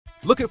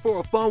Looking for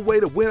a fun way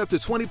to win up to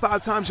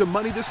 25 times your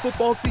money this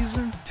football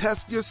season?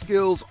 Test your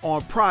skills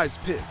on Prize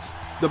Picks,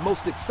 the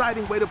most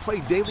exciting way to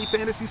play daily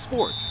fantasy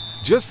sports.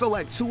 Just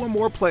select 2 or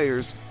more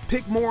players,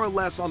 pick more or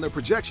less on their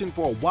projection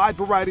for a wide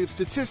variety of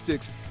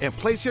statistics, and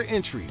place your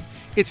entry.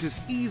 It's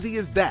as easy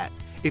as that.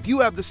 If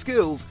you have the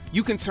skills,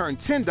 you can turn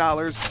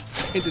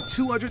 $10 into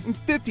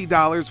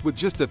 $250 with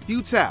just a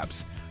few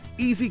taps.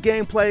 Easy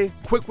gameplay,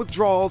 quick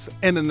withdrawals,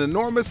 and an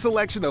enormous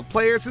selection of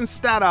players and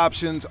stat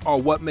options are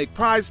what make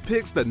Prize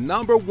Picks the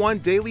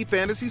 #1 daily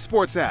fantasy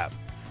sports app.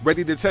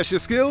 Ready to test your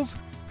skills?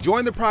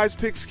 Join the Prize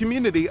Picks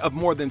community of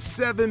more than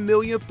 7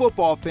 million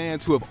football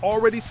fans who have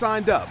already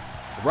signed up.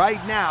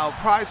 Right now,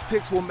 Prize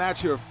Picks will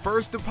match your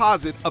first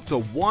deposit up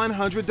to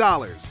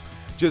 $100.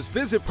 Just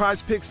visit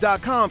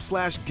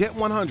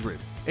prizepicks.com/get100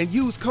 and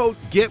use code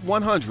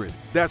GET100.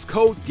 That's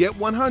code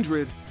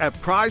GET100 at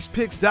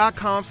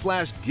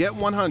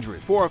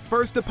prizepicks.com/get100 for a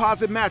first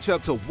deposit match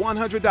up to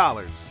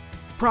 $100.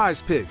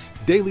 Prize Picks,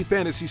 daily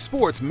fantasy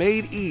sports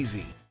made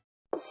easy.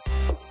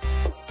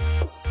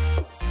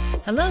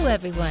 Hello,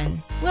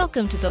 everyone.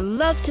 Welcome to the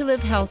Love to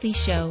Live Healthy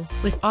show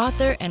with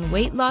author and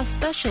weight loss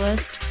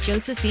specialist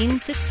Josephine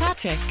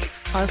Fitzpatrick.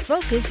 Our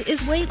focus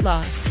is weight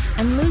loss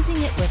and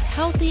losing it with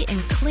healthy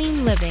and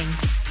clean living.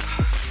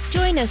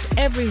 Join us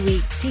every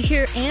week to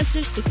hear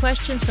answers to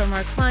questions from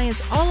our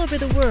clients all over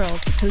the world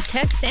who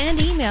text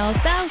and email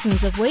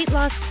thousands of weight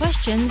loss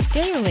questions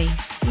daily.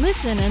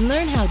 Listen and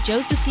learn how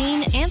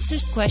Josephine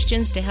answers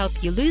questions to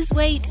help you lose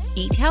weight,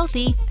 eat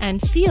healthy,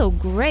 and feel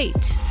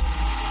great.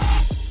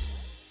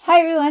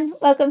 Hi, everyone.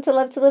 Welcome to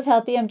Love to Live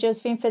Healthy. I'm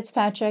Josephine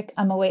Fitzpatrick.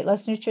 I'm a weight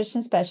loss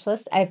nutrition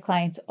specialist. I have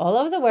clients all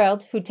over the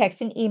world who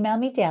text and email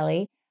me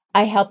daily.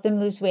 I help them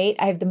lose weight.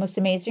 I have the most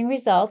amazing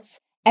results.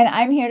 And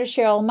I'm here to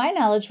share all my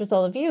knowledge with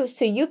all of you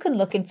so you can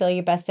look and feel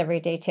your best every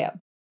day too.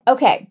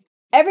 Okay,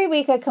 every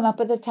week I come up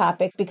with a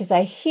topic because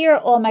I hear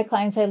all my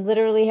clients. I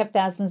literally have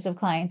thousands of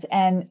clients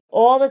and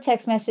all the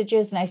text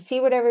messages, and I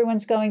see what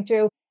everyone's going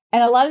through.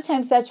 And a lot of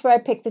times that's where I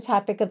pick the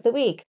topic of the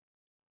week.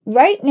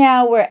 Right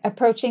now, we're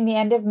approaching the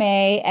end of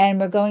May and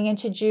we're going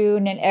into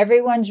June, and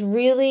everyone's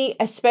really,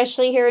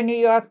 especially here in New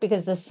York,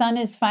 because the sun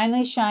is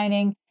finally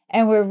shining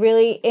and we're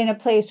really in a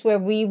place where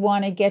we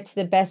want to get to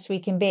the best we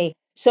can be.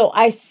 So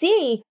I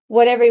see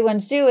what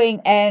everyone's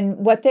doing and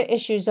what their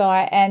issues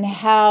are and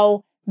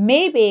how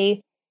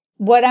maybe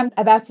what I'm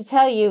about to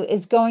tell you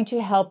is going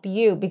to help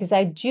you, because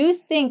I do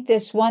think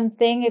this one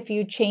thing, if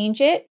you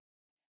change it,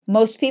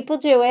 most people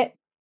do it.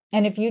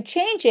 And if you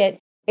change it,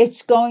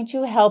 it's going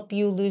to help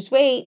you lose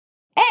weight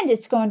and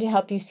it's going to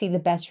help you see the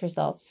best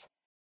results.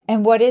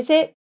 And what is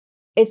it?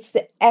 It's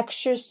the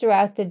extras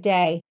throughout the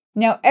day.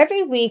 Now,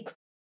 every week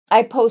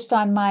I post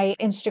on my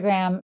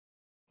Instagram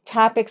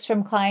topics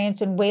from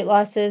clients and weight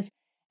losses.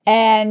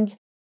 And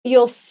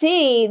you'll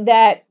see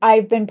that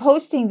I've been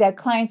posting that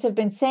clients have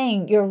been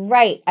saying, you're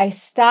right. I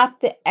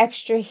stopped the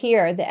extra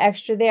here, the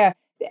extra there,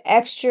 the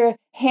extra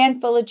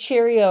handful of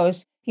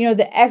Cheerios,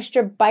 the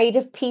extra bite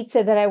of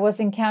pizza that I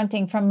wasn't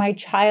counting from my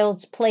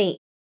child's plate.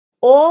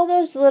 All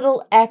those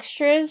little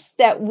extras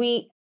that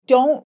we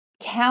don't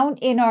count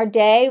in our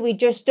day, we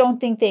just don't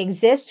think they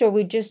exist or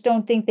we just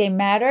don't think they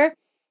matter.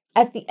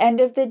 At the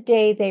end of the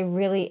day, they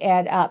really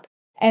add up.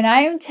 And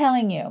I am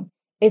telling you,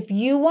 if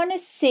you want to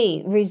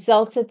see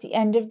results at the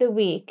end of the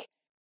week,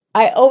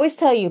 I always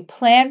tell you,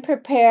 plan,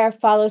 prepare,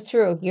 follow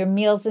through your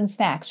meals and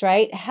snacks,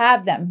 right?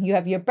 Have them. You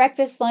have your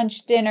breakfast,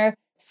 lunch, dinner,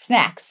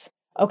 snacks,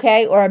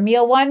 okay? Or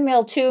meal 1,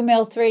 meal 2,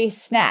 meal 3,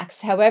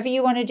 snacks, however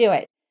you want to do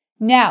it.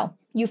 Now,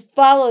 you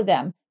follow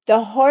them.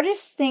 The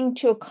hardest thing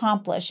to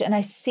accomplish, and I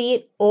see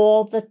it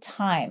all the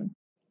time,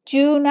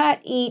 do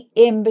not eat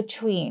in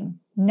between.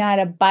 Not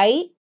a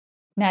bite,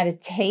 not a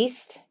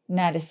taste,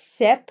 not a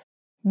sip.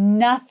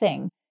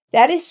 Nothing.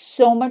 That is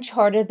so much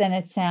harder than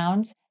it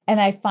sounds. And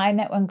I find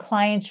that when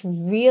clients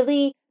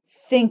really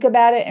think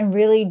about it and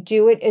really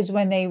do it is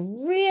when they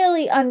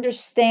really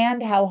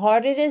understand how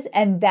hard it is.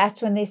 And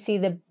that's when they see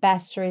the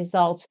best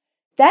results.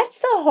 That's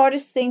the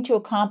hardest thing to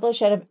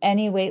accomplish out of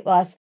any weight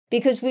loss,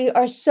 because we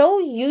are so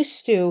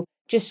used to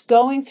just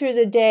going through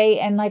the day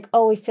and like,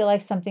 oh, we feel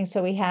like something,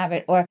 so we have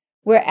it. Or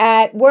we're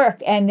at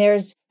work and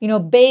there's,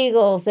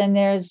 bagels and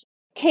there's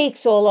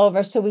cakes all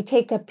over, so we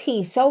take a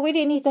piece. Oh, we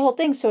didn't eat the whole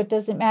thing, so it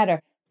doesn't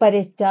matter. But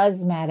it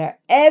does matter.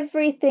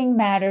 Everything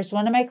matters.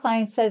 One of my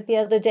clients said the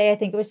other day, I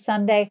think it was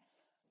Sunday,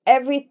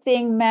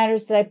 everything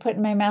matters that I put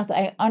in my mouth.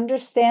 I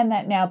understand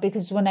that now,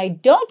 because when I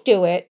don't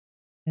do it,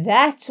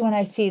 that's when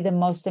I see the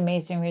most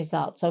amazing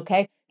results,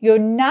 okay? You're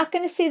not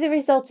going to see the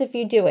results if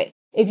you do it.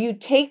 If you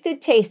take the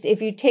taste,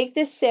 if you take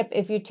the sip,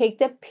 if you take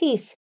the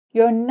piece,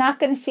 you're not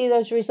going to see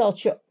those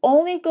results. You're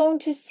only going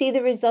to see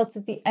the results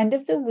at the end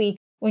of the week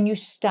when you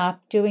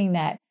stop doing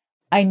that.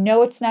 I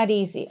know it's not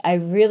easy. I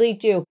really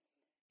do.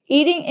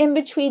 Eating in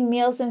between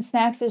meals and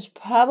snacks is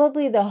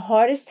probably the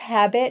hardest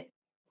habit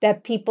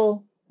that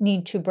people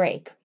need to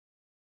break.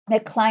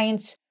 That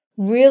clients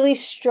really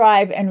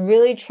strive and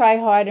really try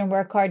hard and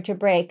work hard to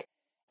break.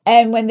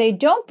 And when they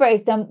don't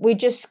break them, we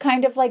just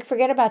kind of like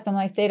forget about them,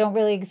 like they don't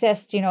really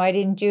exist. I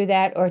didn't do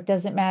that, or it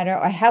doesn't matter,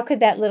 or how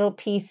could that little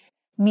piece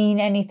mean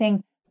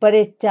anything? But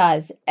it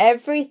does.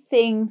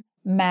 Everything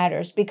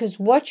matters, because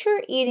what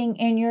you're eating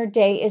in your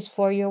day is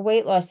for your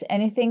weight loss.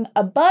 Anything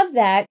above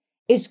that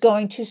is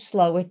going to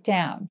slow it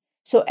down.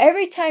 So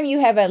every time you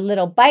have a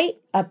little bite,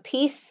 a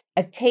piece,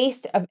 a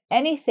taste of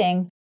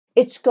anything,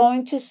 it's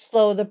going to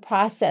slow the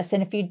process.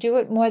 And if you do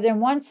it more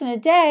than once in a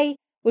day,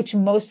 which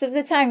most of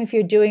the time, if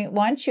you're doing it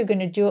once, you're going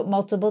to do it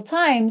multiple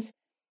times,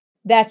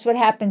 that's what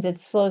happens. It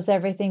slows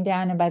everything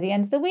down. And by the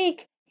end of the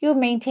week, you're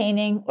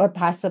maintaining or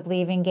possibly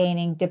even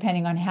gaining,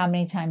 depending on how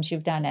many times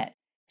you've done it.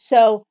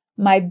 So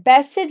my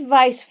best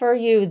advice for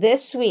you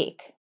this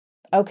week,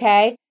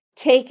 okay,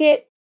 take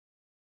it,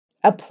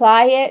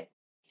 apply it,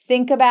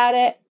 think about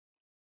it,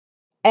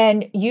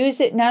 and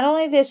use it not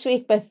only this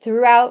week, but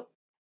throughout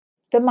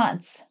the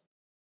months.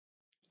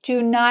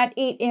 Do not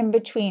eat in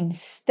between.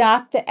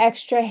 Stop the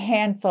extra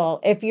handful.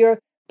 If your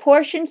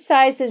portion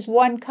size is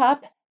 1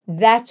 cup,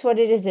 that's what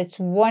it is. It's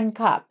 1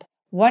 cup.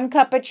 1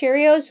 cup of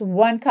Cheerios,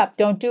 1 cup.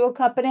 Don't do a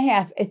cup and a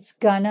half. It's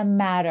gonna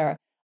matter.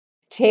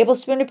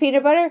 Tablespoon of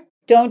peanut butter,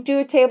 don't do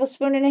a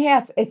tablespoon and a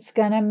half. It's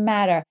gonna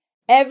matter.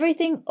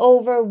 Everything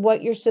over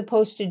what you're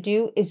supposed to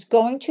do is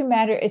going to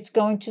matter. It's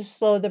going to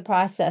slow the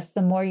process.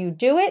 The more you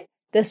do it,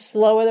 the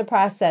slower the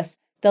process,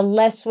 the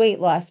less weight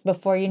loss.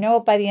 Before you know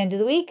it, by the end of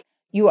the week,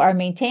 you are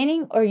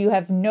maintaining, or you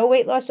have no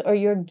weight loss, or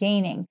you're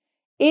gaining.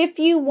 If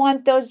you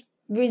want those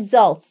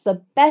results,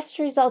 the best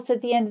results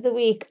at the end of the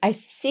week, I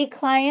see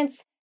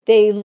clients,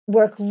 they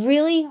work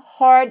really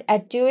hard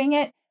at doing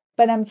it,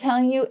 but I'm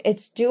telling you,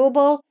 it's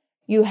doable.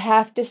 You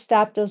have to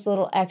stop those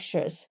little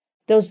extras.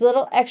 Those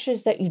little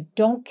extras that you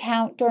don't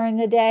count during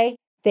the day,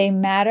 they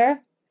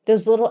matter.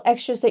 Those little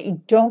extras that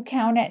you don't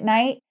count at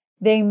night,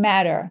 they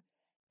matter.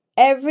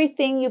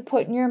 Everything you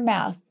put in your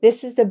mouth,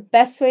 this is the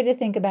best way to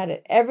think about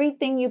it.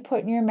 Everything you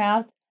put in your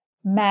mouth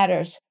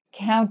matters.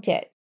 Count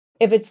it.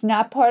 If it's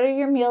not part of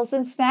your meals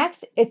and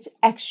snacks, it's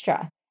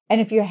extra.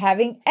 And if you're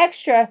having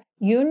extra,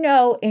 you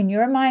know in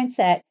your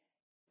mindset,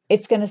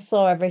 it's going to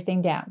slow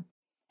everything down.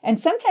 And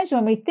sometimes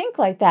when we think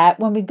like that,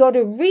 when we go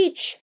to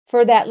reach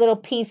for that little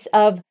piece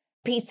of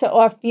pizza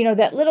or,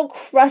 that little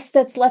crust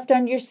that's left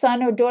on your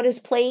son or daughter's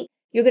plate,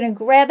 you're going to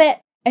grab it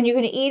and you're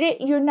going to eat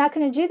it. You're not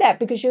going to do that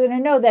because you're going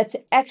to know that's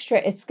extra.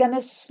 It's going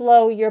to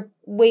slow your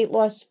weight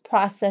loss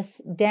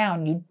process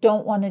down. You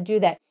don't want to do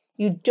that.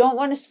 You don't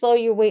want to slow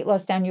your weight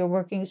loss down. You're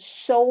working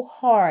so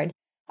hard.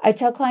 I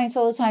tell clients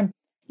all the time,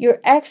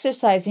 you're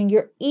exercising,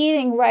 you're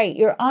eating right,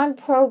 you're on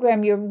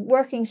program, you're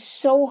working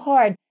so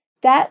hard.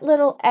 That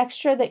little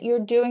extra that you're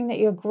doing, that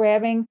you're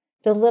grabbing,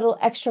 the little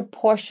extra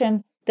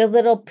portion, the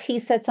little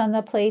piece that's on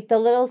the plate, the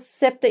little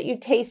sip that you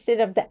tasted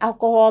of the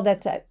alcohol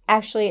that's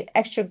actually an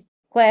extra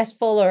glass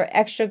full or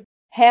extra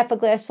half a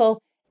glass full,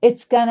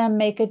 it's going to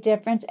make a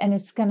difference and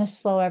it's going to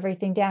slow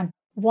everything down.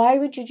 Why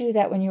would you do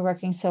that when you're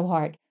working so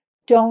hard?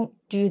 Don't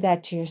do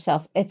that to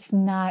yourself. It's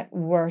not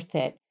worth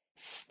it.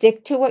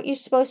 Stick to what you're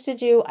supposed to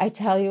do. I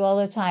tell you all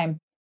the time,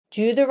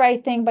 do the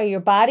right thing by your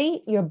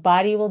body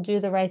will do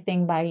the right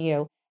thing by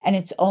you. And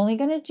it's only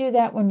going to do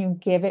that when you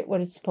give it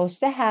what it's supposed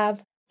to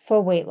have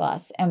for weight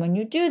loss. And when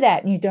you do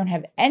that and you don't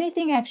have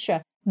anything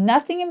extra,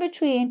 nothing in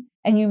between,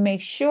 and you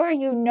make sure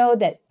you know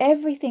that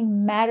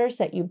everything matters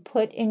that you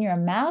put in your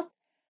mouth,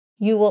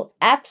 you will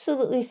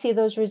absolutely see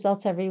those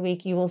results every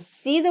week. You will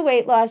see the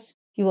weight loss.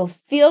 You will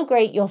feel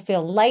great. You'll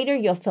feel lighter.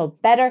 You'll feel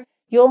better.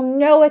 You'll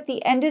know at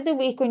the end of the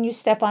week when you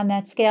step on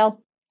that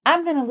scale,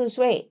 I'm going to lose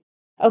weight.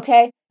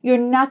 Okay? You're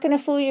not going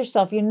to fool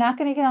yourself. You're not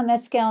going to get on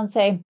that scale and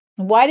say,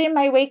 why didn't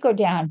my weight go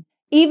down?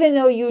 Even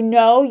though you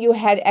know you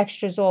had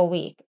extras all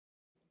week.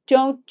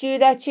 Don't do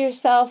that to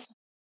yourself.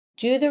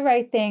 Do the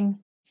right thing.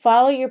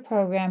 Follow your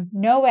program.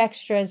 No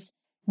extras.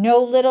 No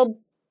little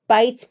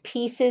bites,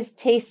 pieces,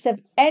 tastes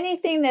of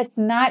anything that's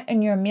not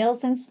in your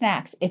meals and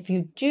snacks. If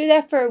you do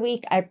that for a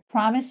week, I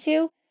promise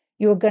you,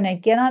 you're going to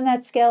get on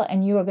that scale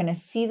and you are going to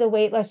see the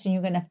weight loss and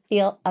you're going to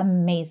feel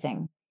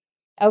amazing.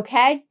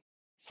 Okay?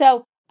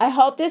 So I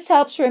hope this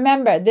helps.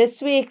 Remember,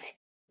 this week,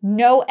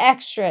 no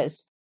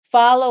extras.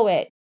 Follow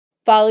it.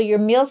 Follow your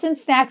meals and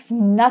snacks,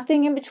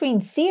 nothing in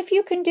between. See if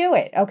you can do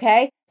it,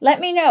 okay? Let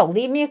me know.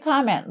 Leave me a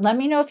comment. Let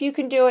me know if you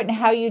can do it and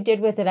how you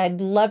did with it.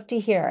 I'd love to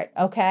hear it,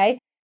 okay?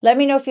 Let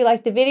me know if you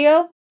liked the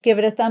video. Give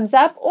it a thumbs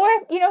up or,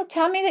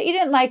 tell me that you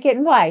didn't like it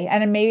and why,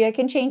 and maybe I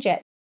can change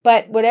it.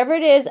 But whatever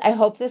it is, I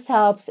hope this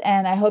helps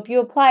and I hope you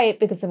apply it,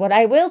 because what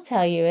I will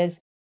tell you is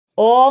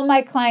all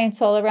my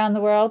clients all around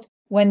the world,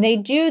 when they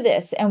do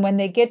this and when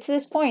they get to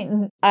this point,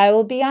 and I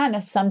will be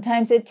honest,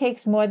 sometimes it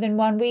takes more than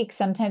 1 week.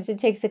 Sometimes it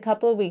takes a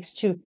couple of weeks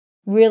to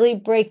really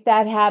break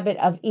that habit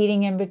of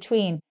eating in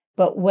between.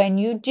 But when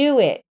you do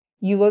it,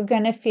 you are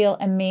going to feel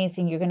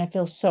amazing. You're going to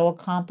feel so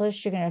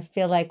accomplished. You're going to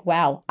feel like,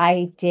 wow,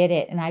 I did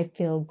it and I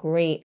feel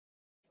great.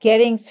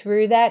 Getting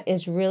through that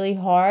is really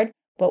hard,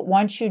 but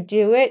once you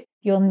do it,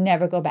 you'll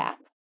never go back.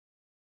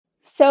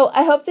 So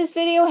I hope this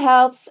video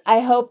helps. I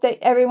hope that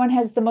everyone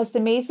has the most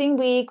amazing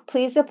week.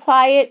 Please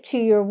apply it to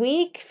your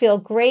week. Feel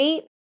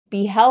great.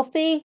 Be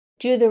healthy,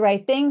 do the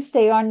right thing,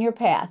 stay on your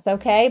path,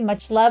 okay?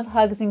 Much love,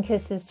 hugs, and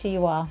kisses to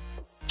you all.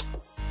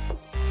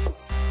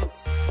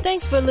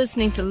 Thanks for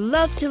listening to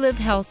Love to Live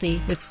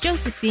Healthy with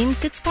Josephine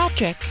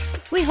Fitzpatrick.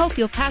 We hope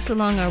you'll pass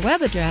along our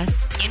web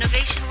address,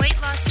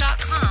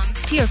 innovationweightloss.com,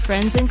 to your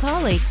friends and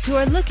colleagues who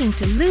are looking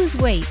to lose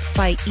weight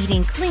by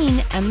eating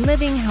clean and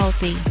living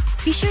healthy.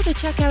 Be sure to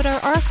check out our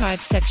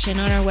archives section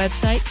on our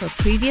website for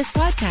previous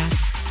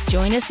podcasts.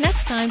 Join us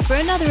next time for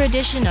another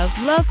edition of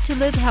Love to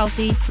Live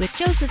Healthy with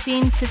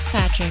Josephine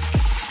Fitzpatrick.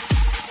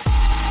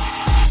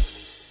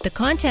 The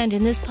content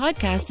in this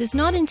podcast is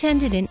not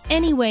intended in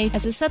any way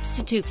as a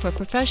substitute for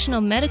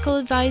professional medical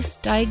advice,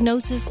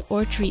 diagnosis,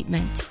 or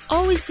treatment.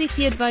 Always seek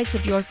the advice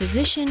of your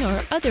physician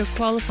or other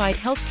qualified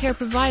healthcare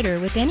provider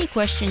with any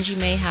questions you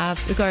may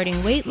have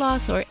regarding weight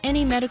loss or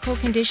any medical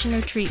condition or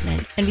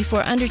treatment, and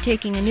before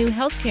undertaking a new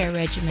healthcare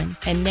regimen.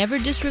 And never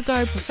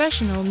disregard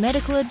professional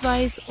medical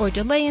advice or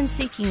delay in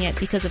seeking it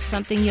because of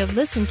something you have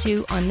listened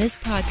to on this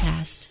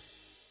podcast.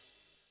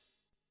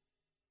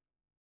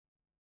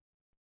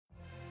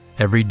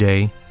 Every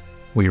day,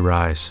 we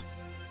rise,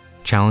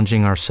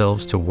 challenging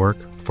ourselves to work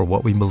for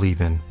what we believe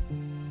in.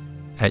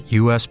 At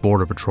U.S.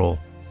 Border Patrol,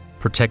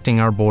 protecting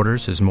our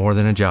borders is more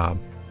than a job.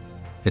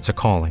 It's a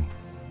calling.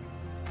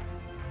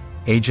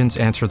 Agents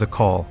answer the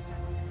call,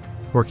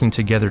 working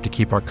together to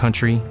keep our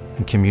country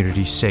and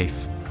communities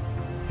safe.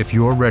 If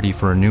you are ready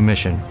for a new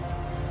mission,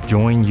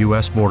 join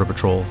U.S. Border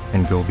Patrol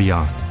and go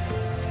beyond.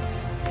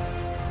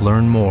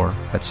 Learn more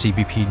at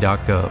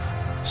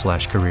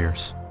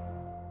cbp.gov/careers.